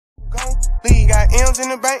got M's in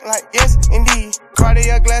the bank, like yes, indeed.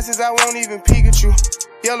 Cartier glasses, I won't even peek at you.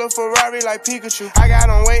 Yellow Ferrari like Pikachu. I got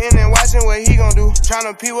him waiting and watching what he gon' do.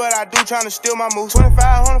 Tryna pee what I do, tryna steal my moves.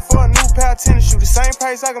 2,500 for a new pair of tennis shoes. The same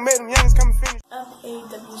price I can make them youngins come and finish.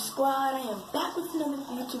 FAW Squad, I am back with another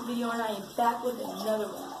YouTube video, and I am back with another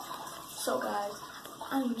one. So guys,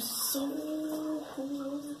 I am so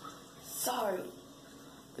sorry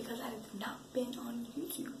because I have not been on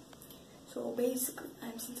YouTube. So basically,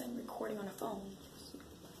 since I'm recording on a phone,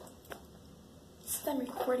 since I'm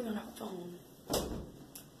recording on a phone,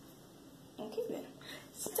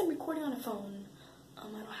 I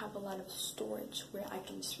don't have a lot of storage where I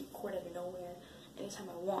can just record out of nowhere anytime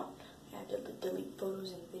I want. I have to delete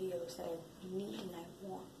photos and videos that I need and I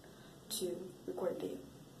want to record a video.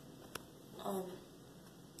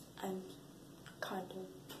 I'm kind of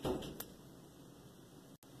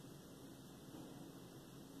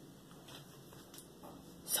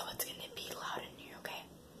so it's gonna be loud in here, okay?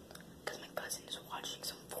 Because my cousin is watching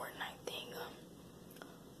some Fortnite thing,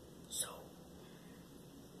 so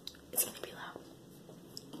it's gonna be loud.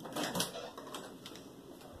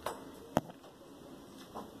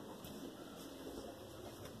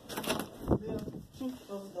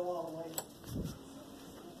 Move the wall away.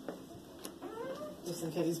 Just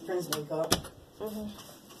in case Prince wake up.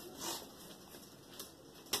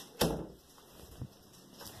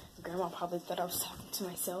 Grandma probably thought I was talking to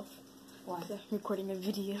myself. Why? Because I'm recording a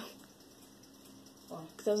video.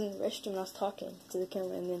 Because I was in the restroom and I was talking to the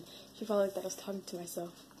camera, and then she probably thought I was talking to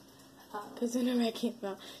myself. Because whenever I came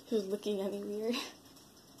out, she was looking at me weird.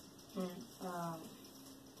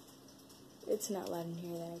 It's not loud in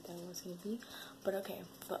here that I thought it was going to be. But okay.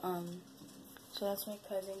 So that's my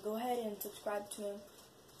cousin. Go ahead and subscribe to him.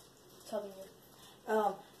 Tell them your...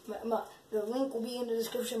 the link will be in the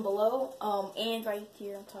description below. And right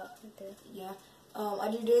here on top, right there. Yeah. I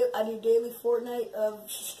do daily Fortnite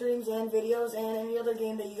streams and videos and any other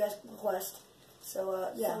game that you guys request.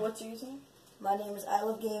 So yeah. So what's your username? My name is I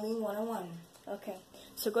Love Gaming 101. Okay.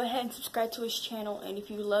 So go ahead and subscribe to his channel, and if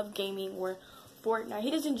you love gaming or Fortnite,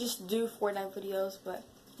 he doesn't just do Fortnite videos, but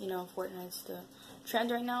you know, Fortnite's the trend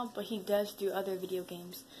right now, but he does do other video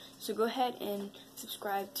games. So go ahead and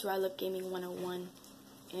subscribe to I Love Gaming 101,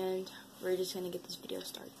 and we're just gonna get this video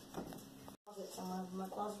started. My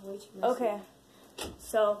closet's way too messy. Okay.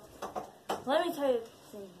 So let me tell you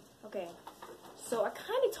something. Okay. So I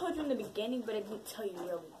kind of told you in the beginning, but I didn't tell you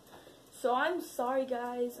really. So I'm sorry,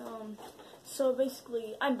 guys. So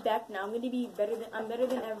basically, I'm back now. I'm better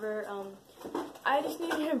than ever. I just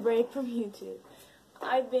needed a break from YouTube.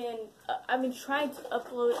 I've been trying to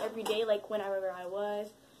upload every day, like whenever I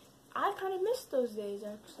was. I kind of missed those days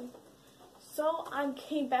actually. So I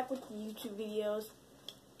came back with the YouTube videos,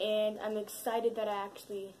 and I'm excited that I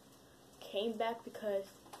actually came back because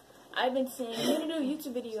I've been saying I'm gonna do a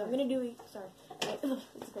YouTube video. I'm gonna do it's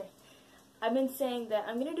okay. I've been saying that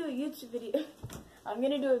I'm gonna do a YouTube video. I'm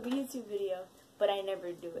gonna do a YouTube video, but I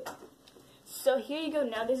never do it. So here you go.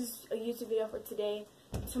 Now this is a YouTube video for today.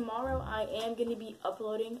 Tomorrow I am gonna be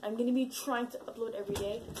uploading. I'm gonna be trying to upload every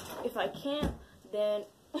day. If I can't, then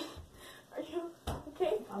are you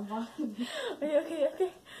okay? I'm fine. Are you okay?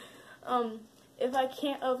 Okay. If I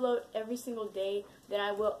can't upload every single day, then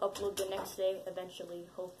I will upload the next day eventually,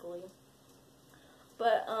 hopefully.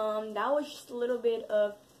 But that was just a little bit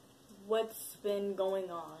of what's been going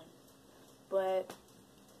on. But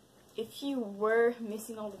if you were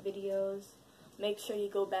missing all the videos, make sure you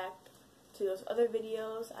go back to those other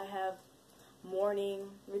videos. I have morning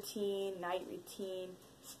routine, night routine,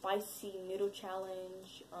 spicy noodle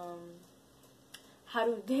challenge, how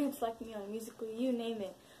to dance like me on Musically, you name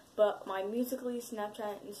it. But my Musically,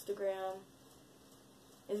 Snapchat, Instagram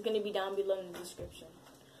is going to be down below in the description.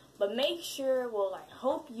 But make sure, well, I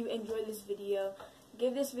hope you enjoyed this video.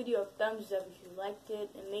 Give this video a thumbs up if you liked it,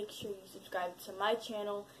 and make sure you subscribe to my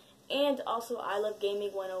channel, and also I Love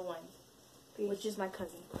Gaming 101, which is my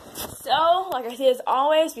cousin. So, like I said, as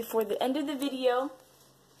always, before the end of the video,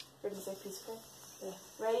 ready to say peace, okay?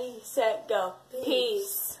 Yeah. Ready, set, go.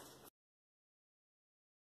 Peace.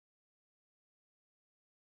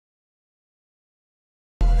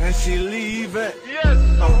 And she leave it.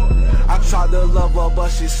 Yes. I tried to love her, but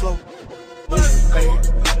she slow. Hey,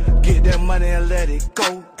 get that money and let it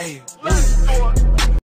go. Hey,